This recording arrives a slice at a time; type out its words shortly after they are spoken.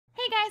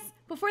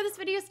Before this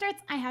video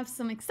starts, I have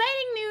some exciting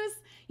news.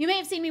 You may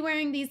have seen me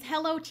wearing these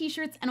Hello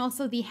t-shirts and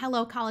also the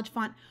Hello College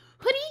Font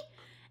hoodie.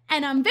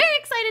 And I'm very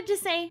excited to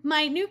say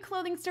my new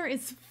clothing store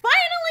is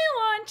finally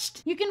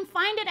launched. You can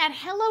find it at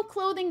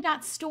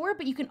helloclothing.store,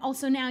 but you can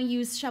also now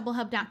use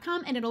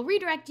shubblehub.com and it'll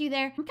redirect you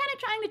there. I'm kind of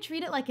trying to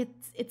treat it like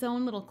it's its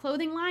own little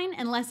clothing line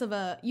and less of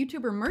a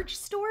YouTuber merch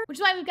store, which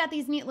is why we've got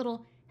these neat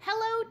little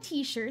Hello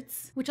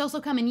t-shirts, which also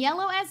come in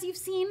yellow as you've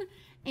seen,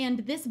 and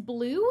this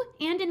blue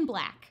and in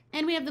black.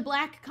 And we have the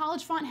black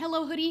College Font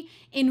Hello hoodie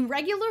in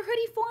regular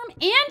hoodie form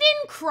and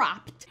in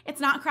cropped.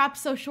 It's not cropped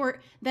so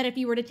short that if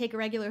you were to take a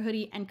regular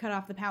hoodie and cut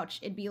off the pouch,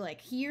 it'd be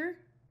like here.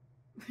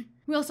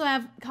 We also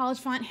have College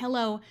Font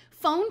Hello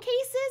phone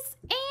cases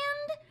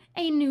and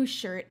a new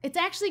shirt. It's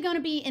actually going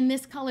to be in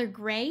this color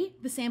gray.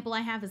 The sample I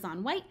have is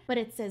on white, but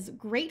it says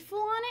grateful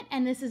on it,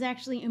 and this is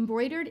actually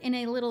embroidered in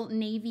a little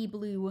navy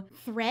blue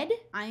thread.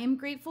 I am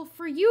grateful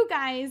for you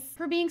guys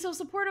for being so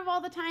supportive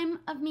all the time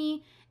of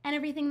me and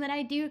everything that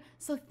I do,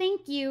 so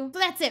thank you. So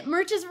that's it,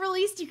 merch is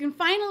released, you can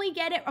finally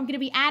get it. I'm gonna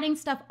be adding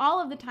stuff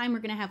all of the time. We're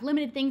gonna have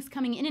limited things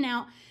coming in and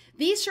out.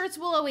 These shirts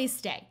will always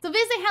stay. So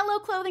visit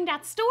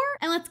helloclothing.store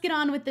and let's get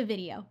on with the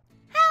video.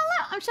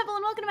 Hello, I'm Shubble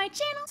and welcome to my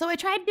channel. So I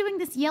tried doing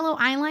this yellow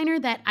eyeliner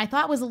that I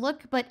thought was a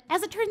look, but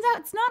as it turns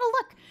out, it's not a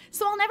look.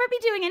 So I'll never be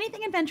doing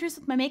anything adventurous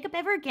with my makeup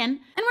ever again,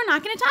 and we're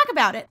not gonna talk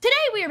about it. Today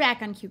we are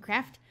back on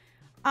CuteCraft.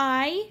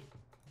 I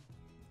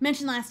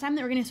mentioned last time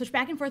that we're gonna switch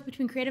back and forth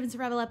between creative and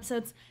survival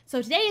episodes.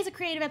 So today is a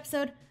creative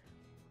episode.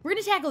 We're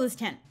gonna tackle this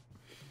tent.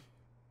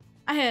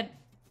 I had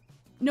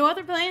no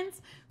other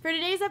plans for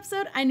today's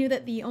episode. I knew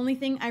that the only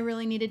thing I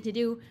really needed to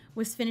do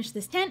was finish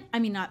this tent. I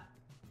mean,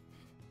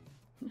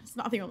 it's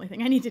not the only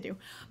thing I need to do,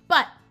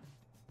 but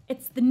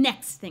it's the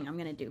next thing I'm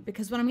gonna do,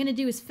 because what I'm gonna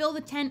do is fill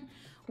the tent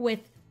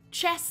with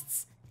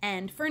chests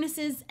and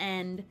furnaces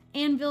and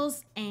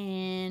anvils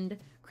and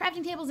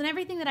crafting tables and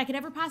everything that I could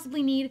ever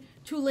possibly need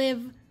to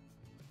live,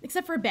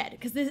 except for a bed,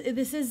 because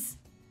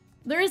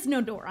there is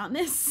no door on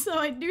this, so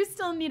I do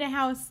still need a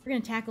house. We're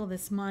gonna tackle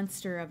this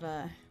monster of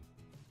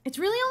it's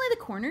really only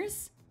the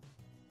corners.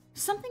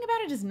 Something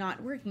about it is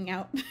not working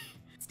out.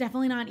 It's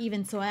definitely not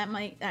even, so that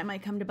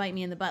might come to bite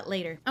me in the butt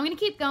later. I'm gonna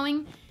keep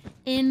going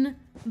in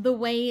the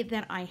way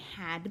that I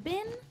had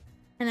been,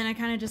 and then I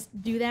kind of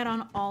just do that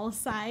on all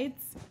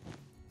sides.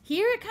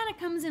 Here it kind of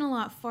comes in a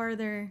lot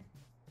farther.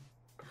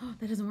 Oh,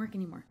 that doesn't work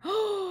anymore.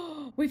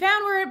 Oh, we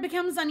found where it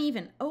becomes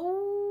uneven.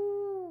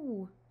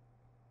 Oh.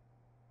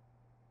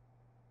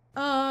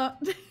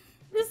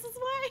 This is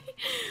why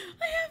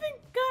I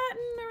haven't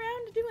gotten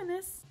around to doing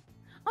this.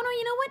 Oh no,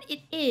 you know what?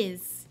 It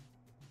is.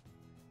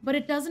 But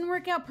it doesn't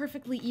work out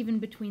perfectly even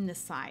between the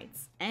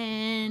sides.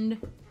 And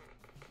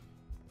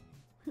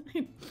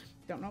I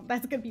don't know if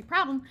that's gonna be a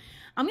problem.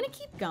 I'm gonna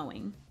keep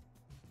going.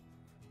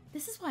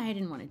 This is why I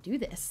didn't want to do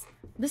this.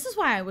 This is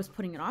why I was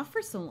putting it off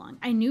for so long.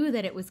 I knew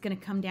that it was gonna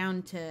come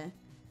down to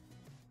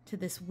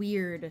this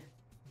weird,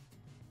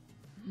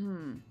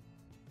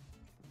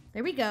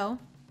 There we go.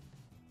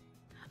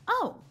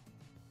 Oh.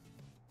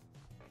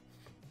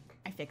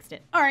 I fixed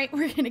it. All right,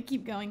 we're gonna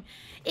keep going.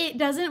 It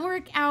doesn't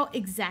work out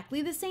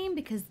exactly the same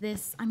because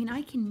this, I mean,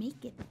 I can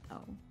make it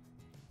though.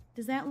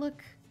 Does that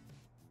look,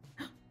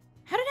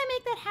 how did I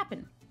make that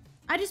happen?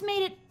 I just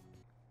made it,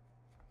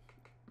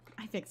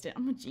 I fixed it,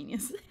 I'm a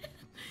genius.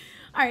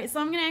 All right,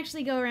 so I'm gonna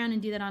actually go around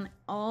and do that on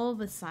all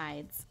the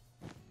sides.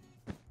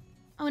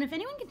 Oh, and if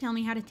anyone can tell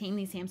me how to tame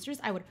these hamsters,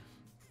 I would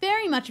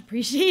very much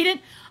appreciate it.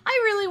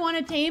 I really want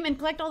to tame and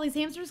collect all these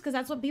hamsters because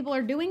that's what people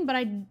are doing, but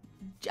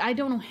I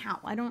don't know how.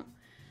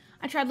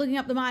 I tried looking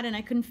up the mod and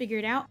I couldn't figure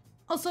it out.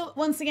 Also,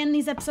 once again,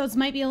 these episodes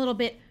might be a little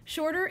bit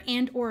shorter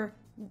and or,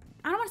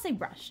 I don't want to say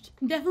rushed.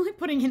 I'm definitely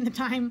putting in the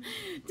time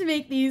to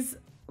make these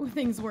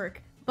things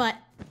work. But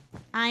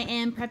I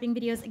am prepping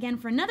videos again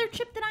for another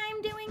trip that I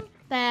am doing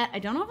that I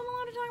don't know if I'm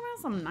allowed to talk about,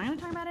 so I'm not going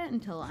to talk about it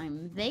until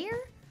I'm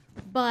there.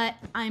 But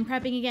I'm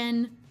prepping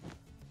again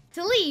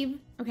to leave.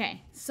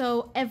 Okay,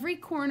 so every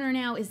corner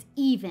now is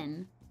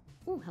even.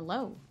 Ooh,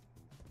 hello.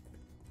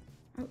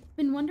 I've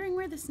been wondering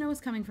where the snow is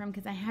coming from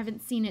because I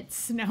haven't seen it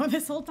snow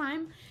this whole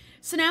time.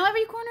 So now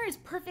every corner is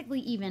perfectly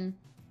even.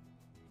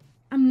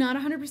 I'm not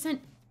 100%.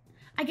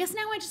 I guess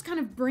now I just kind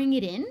of bring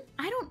it in.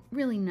 I don't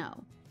really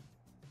know.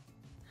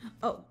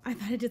 Oh, I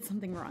thought I did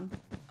something wrong.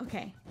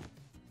 Okay.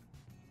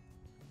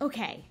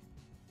 Okay.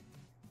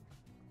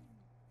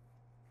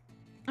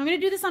 I'm gonna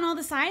do this on all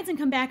the sides and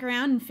come back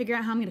around and figure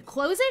out how I'm gonna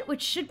close it,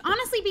 which should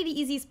honestly be the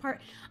easiest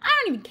part. I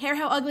don't even care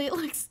how ugly it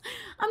looks.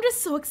 I'm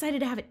just so excited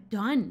to have it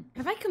done.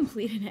 Have I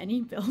completed any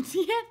builds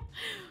yet?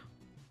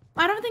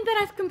 I don't think that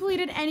I've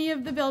completed any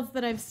of the builds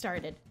that I've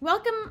started.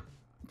 Welcome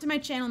to my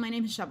channel. My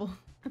name is Shubble.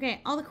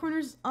 Okay, all the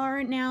corners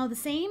are now the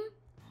same.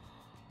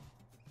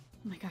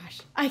 Oh my gosh,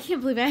 I can't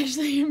believe I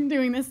actually am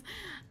doing this.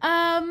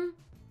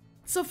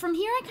 So from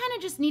here, I kind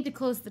of just need to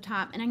close the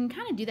top, and I can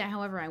kind of do that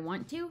however I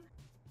want to.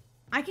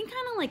 I can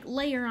kind of like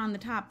layer on the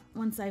top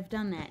once I've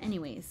done that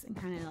anyways, and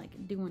kind of like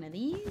do one of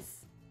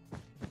these.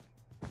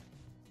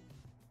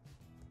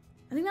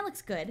 I think that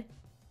looks good.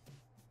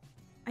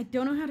 I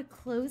don't know how to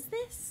close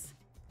this.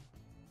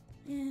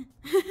 Yeah.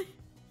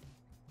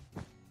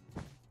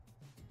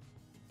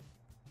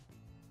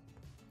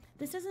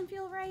 This doesn't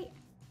feel right.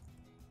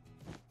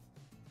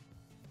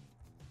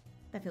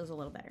 That feels a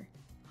little better.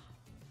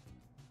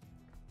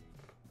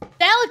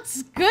 That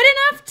looks good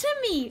enough to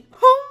me.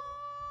 Oh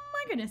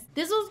my goodness.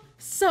 This was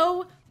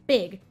so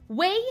big.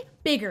 Way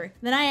bigger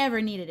than I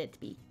ever needed it to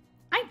be.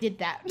 I did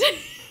that.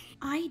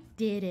 I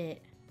did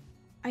it.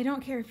 I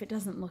don't care if it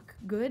doesn't look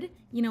good.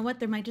 You know what?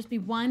 There might just be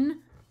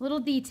one little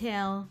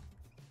detail,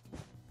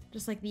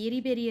 just like the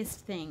itty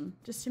bittiest thing,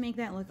 just to make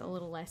that look a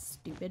little less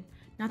stupid.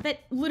 Not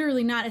that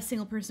literally not a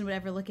single person would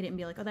ever look at it and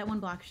be like, oh, that one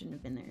block shouldn't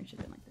have been there. It should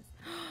have been like this.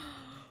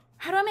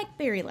 How do I make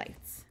fairy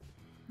lights?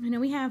 I know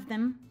we have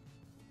them.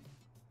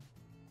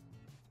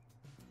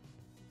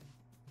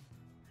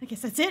 I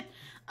guess that's it.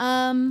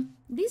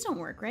 These don't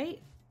work,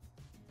 right?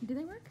 Do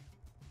they work?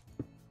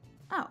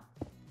 Oh,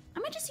 I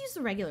might just use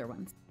the regular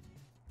ones.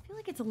 I feel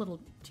like it's a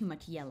little too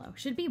much yellow.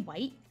 Should it be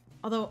white?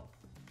 Although,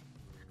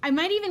 I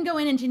might even go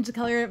in and change the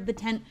color of the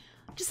tent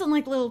just in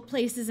like little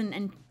places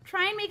and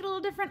try and make it a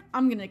little different.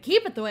 I'm gonna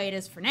keep it the way it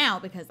is for now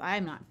because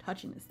I'm not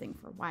touching this thing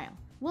for a while.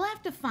 We'll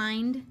have to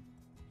find,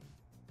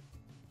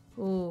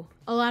 a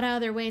lot of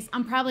other ways.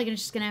 I'm probably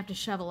just gonna have to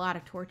shove a lot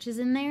of torches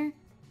in there.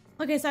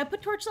 Okay, so I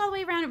put torches all the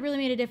way around. It really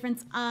made a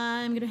difference.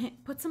 I'm gonna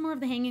put some more of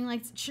the hanging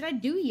lights. Should I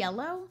do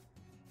yellow?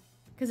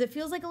 Because it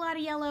feels like a lot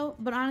of yellow,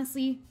 but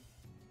honestly,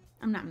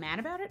 I'm not mad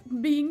about it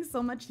being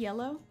so much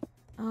yellow.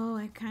 Oh,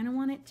 I kind of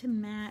want it to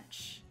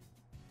match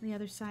the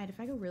other side if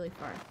I go really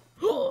far.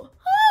 Oh,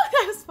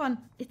 that was fun.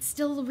 It's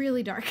still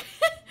really dark.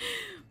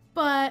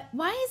 But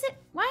why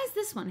is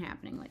this one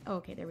happening? Like, oh,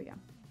 okay, there we go.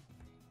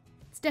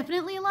 It's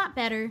definitely a lot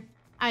better.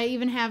 I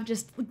even have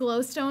just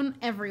glowstone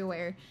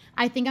everywhere.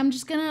 I think I'm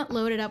just gonna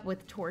load it up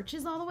with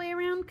torches all the way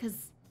around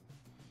because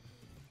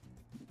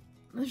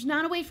there's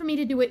not a way for me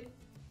to do it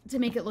to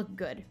make it look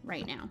good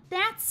right now.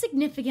 That's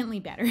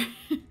significantly better.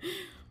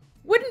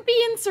 Wouldn't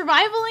be in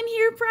survival in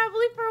here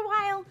probably for a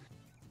while.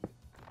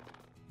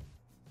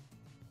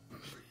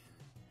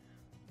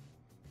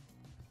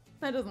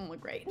 That doesn't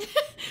look right.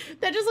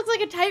 That just looks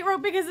like a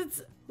tightrope because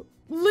it's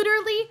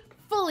literally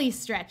fully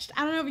stretched.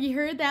 I don't know if you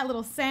heard that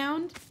little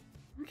sound.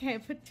 Okay, I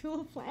put 2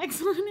 little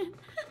flags on it.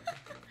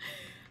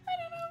 I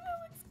don't know if it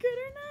looks good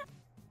or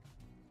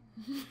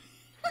not.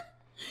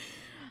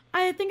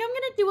 I think I'm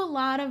gonna do a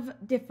lot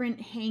of different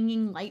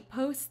hanging light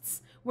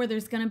posts where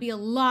there's gonna be a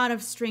lot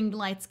of stringed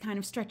lights kind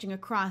of stretching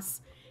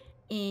across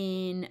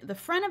in the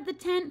front of the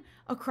tent,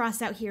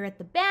 across out here at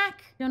the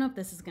back. Don't know if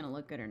this is gonna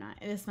look good or not.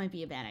 This might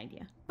be a bad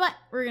idea, but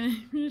we're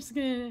just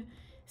gonna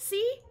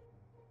see.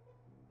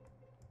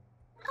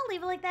 I'll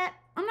leave it like that.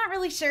 I'm not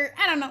really sure.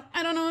 I don't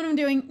know what I'm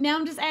doing. Now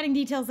I'm just adding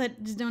details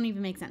that just don't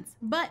even make sense.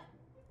 But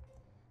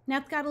now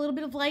it's got a little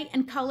bit of light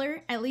and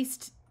color, at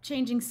least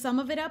changing some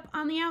of it up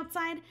on the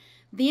outside.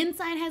 The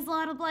inside has a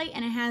lot of light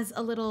and it has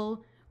a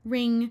little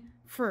ring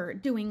for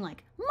doing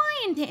like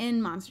lion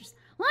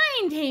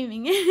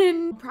taming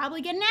and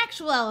probably get an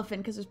actual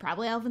elephant because there's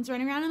probably elephants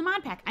running around in the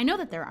mod pack. I know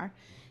that there are.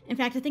 In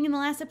fact, I think in the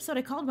last episode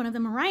I called one of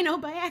them a rhino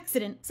by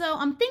accident. So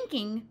I'm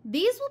thinking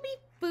these will be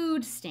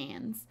food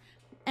stands.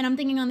 And I'm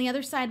thinking on the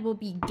other side will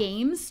be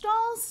game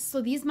stalls,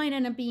 so these might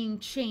end up being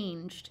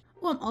changed.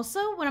 Well,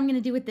 also, what I'm gonna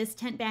do with this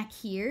tent back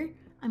here,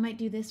 I might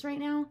do this right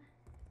now,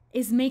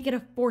 is make it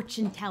a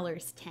fortune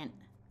teller's tent.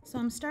 So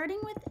I'm starting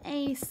with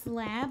a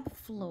slab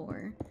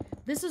floor.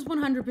 This is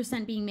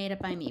 100% being made up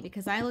by me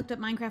because I looked up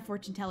Minecraft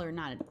fortune teller,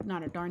 not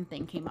a darn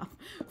thing came up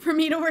for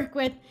me to work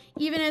with,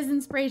 even as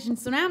inspiration.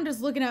 So now I'm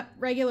just looking up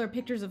regular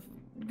pictures of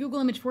Google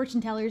image fortune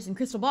tellers and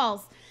crystal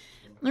balls.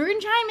 We're gonna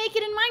try and make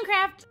it in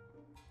Minecraft.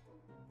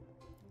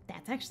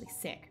 That's actually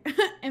sick,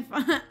 if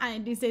I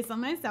do say so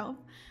myself.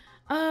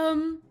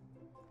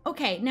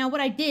 Okay, now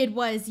what I did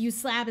was use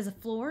slab as a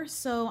floor,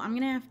 so I'm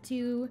gonna have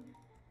to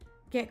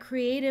get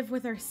creative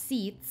with our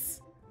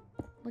seats.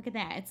 Look at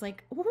that, it's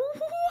like, ooh, I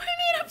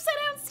made upside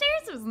down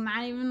stairs. It was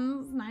not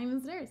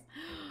even stairs.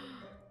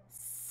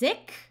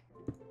 Sick.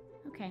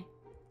 Okay.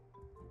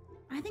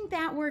 I think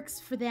that works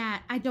for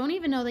that. I don't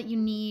even know that you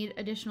need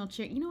additional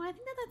chair. You know, I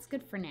think that that's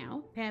good for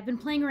now. Okay, I've been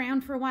playing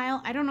around for a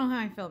while. I don't know how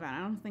I feel about it.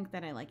 I don't think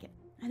that I like it.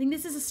 I think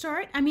this is a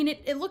start. I mean,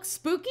 it looks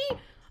spooky.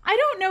 I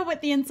don't know what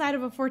the inside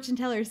of a fortune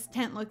teller's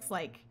tent looks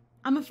like.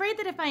 I'm afraid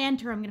that if I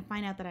enter, I'm gonna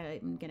find out that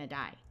I'm gonna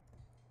die.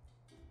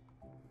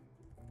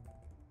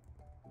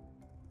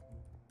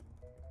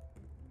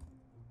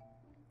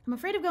 I'm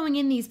afraid of going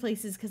in these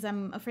places because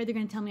I'm afraid they're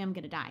gonna tell me I'm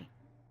gonna die.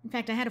 In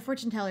fact, I had a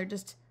fortune teller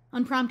just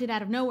unprompted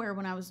out of nowhere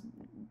when I was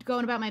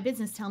going about my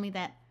business tell me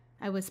that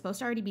I was supposed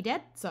to already be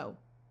dead, so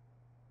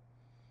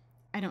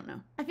I don't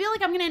know. I feel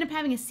like I'm gonna end up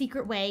having a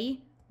secret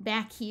way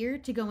back here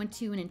to go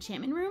into an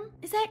enchantment room.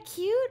 Is that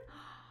cute?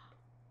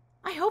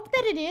 I hope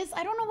that it is.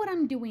 I don't know what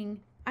I'm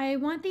doing. I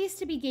want these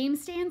to be game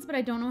stands, but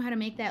I don't know how to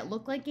make that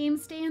look like game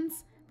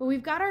stands. But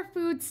we've got our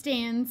food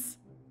stands,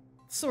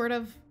 sort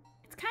of.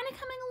 It's kind of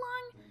coming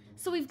along.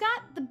 So we've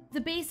got the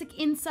basic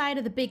inside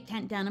of the big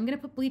tent done. I'm gonna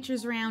put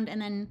bleachers around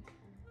and then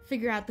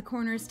figure out the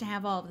corners to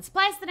have all of the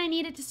supplies that I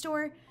needed to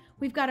store.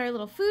 We've got our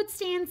little food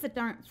stands that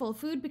aren't full of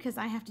food because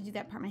I have to do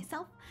that part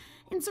myself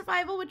in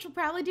survival, which we'll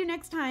probably do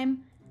next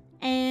time.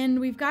 And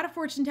we've got a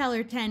fortune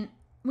teller tent.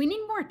 We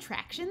need more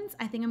attractions.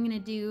 I think I'm gonna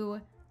do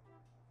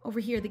over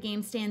here the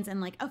game stands and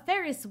like a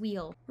Ferris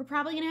wheel. We're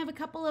probably gonna have a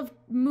couple of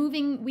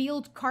moving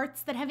wheeled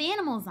carts that have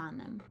animals on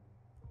them.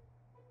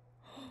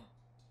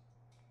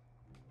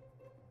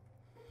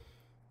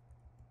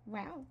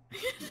 Wow.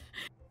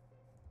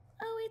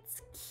 Oh,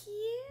 it's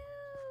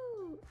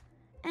cute.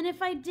 And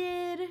if I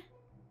did,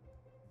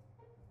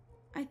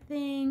 I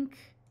think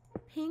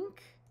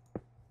pink.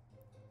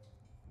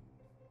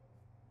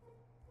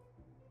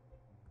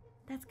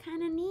 That's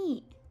kind of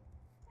neat.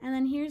 And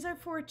then here's our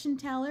fortune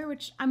teller,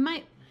 which I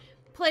might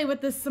play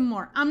with this some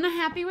more. I'm not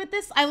happy with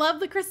this. I love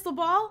the crystal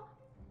ball.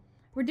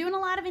 We're doing a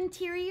lot of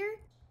interior.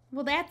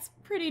 Well, that's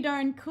pretty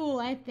darn cool,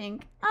 I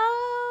think.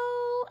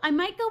 Oh, I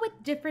might go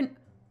with different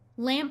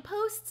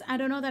lampposts. I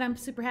don't know that I'm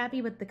super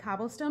happy with the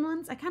cobblestone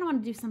ones. I kind of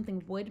want to do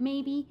something wood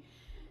maybe.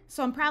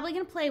 So I'm probably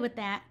going to play with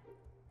that.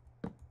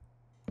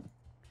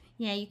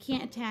 Yeah, you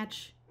can't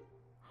attach.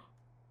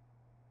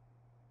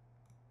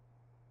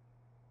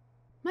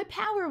 My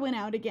power went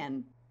out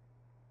again.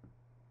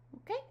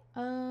 Okay.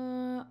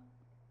 I'll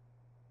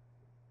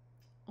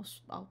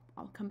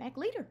come back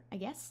later, I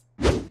guess.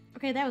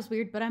 Okay, that was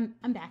weird, but I'm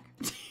back.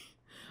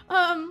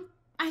 I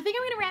think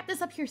I'm gonna wrap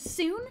this up here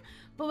soon,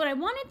 but what I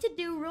wanted to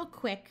do real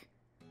quick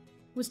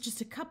was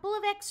just a couple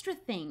of extra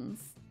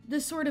things.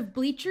 The sort of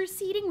bleacher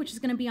seating, which is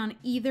gonna be on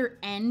either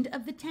end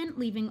of the tent,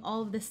 leaving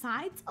all of the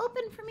sides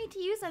open for me to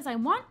use as I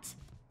want.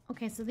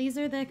 Okay, so these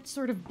are the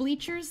sort of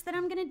bleachers that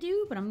I'm gonna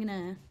do, but I'm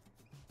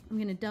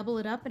gonna double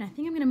it up, and I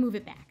think I'm gonna move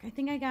it back. I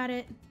think I got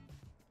it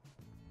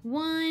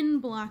one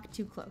block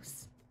too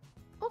close.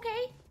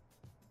 Okay.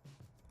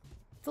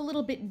 It's a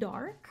little bit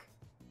dark,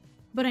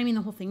 but I mean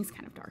the whole thing's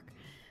kind of dark.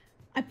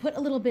 I put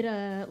a little bit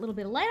of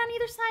light on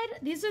either side.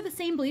 These are the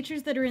same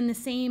bleachers that are in the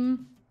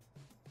same.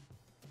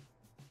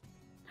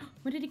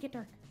 When did it get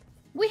dark?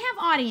 We have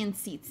audience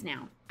seats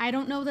now. I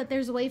don't know that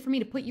there's a way for me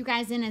to put you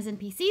guys in as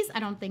NPCs. I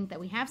don't think that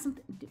we have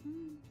something.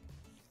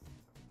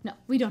 No,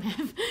 we don't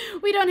have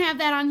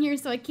that on here,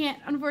 so I can't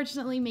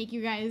unfortunately make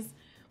you guys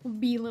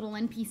be little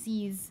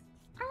NPCs.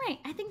 All right,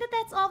 I think that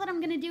that's all that I'm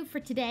gonna do for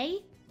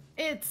today.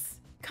 It's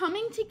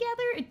coming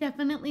together. It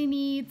definitely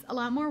needs a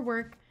lot more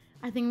work.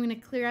 I think I'm gonna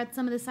clear out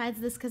some of the sides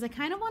of this because I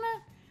kind of want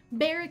to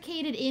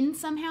barricade it in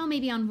somehow.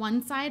 Maybe on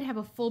one side have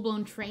a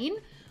full-blown train.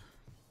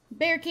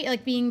 Barricade,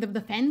 like being the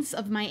fence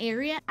of my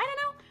area. I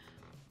don't know,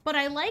 but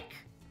I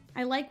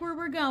like where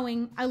we're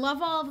going. I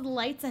love all of the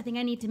lights. I think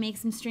I need to make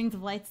some strings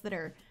of lights that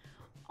are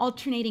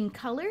alternating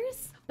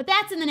colors. But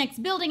that's in the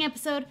next building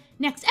episode.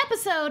 Next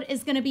episode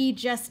is gonna be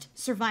just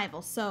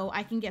survival, so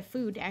I can get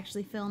food to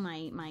actually fill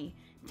my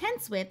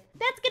tents with.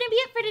 That's gonna be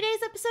it for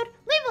today's episode.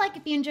 Leave a like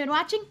if you enjoyed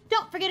watching.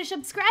 Don't forget to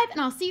subscribe,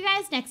 and I'll see you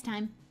guys next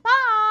time.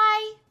 Bye!